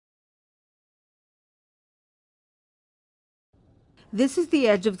This is the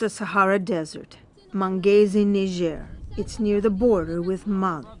edge of the Sahara Desert, Mangaizé, Niger. It's near the border with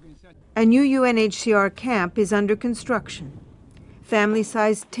Mali. A new UNHCR camp is under construction.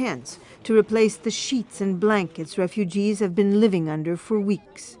 Family-sized tents to replace the sheets and blankets refugees have been living under for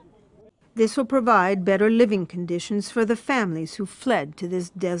weeks. This will provide better living conditions for the families who fled to this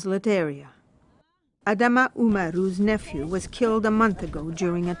desolate area. Adama Umaru's nephew was killed a month ago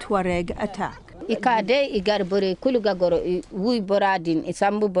during a Tuareg attack. Ikade igar bore kuluga goro wui boradin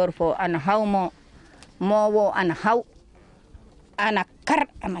isambu borfo an hawmo mowo an haw ana kar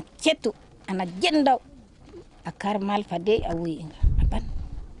ana chetu ana jendaw akar malfa de a wui inga aban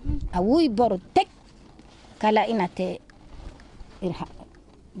a wui boro tek kala inate irha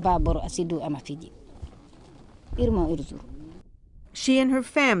ba boro asidu ama fiji irmo irzu. She and her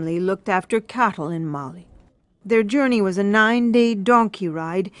family looked after cattle in Mali. Their journey was a 9-day donkey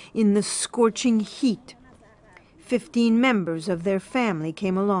ride in the scorching heat. 15 members of their family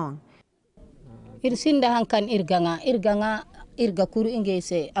came along. Irsinda hankan irganga irga kuru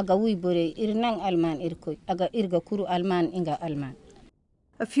ingese aga wibore irnang alman irkoy aga irga kuru alman inga alman.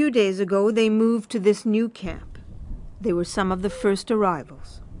 A few days ago they moved to this new camp. They were some of the first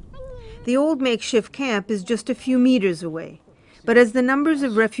arrivals. The old makeshift camp is just a few meters away, but as the numbers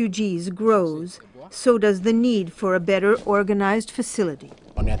of refugees grows, so does the need for a better organized facility.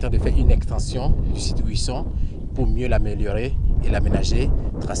 On est en train de faire une extension du site où ils sont pour mieux l'améliorer et l'aménager,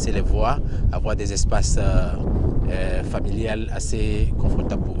 tracer les voies, avoir des espaces familiales assez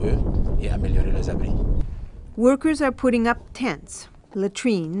confortables pour eux et améliorer leurs abris. Workers are putting up tents,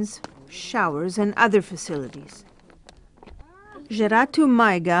 latrines, showers, and other facilities. Jaratu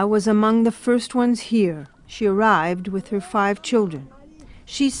Maiga was among the first ones here. She arrived with her 5 children.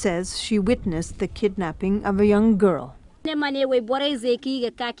 She says she witnessed the kidnapping of a young girl. No,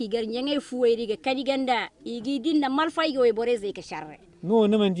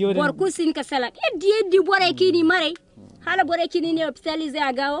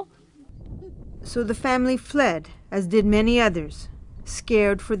 So the family fled, as did many others,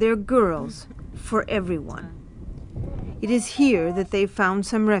 scared for their girls, for everyone. It is here that they found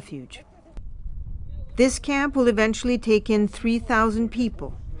some refuge. This camp will eventually take in 3,000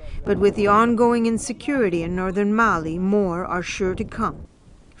 people, but with the ongoing insecurity in northern Mali, more are sure to come,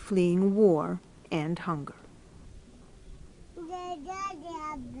 fleeing war and hunger.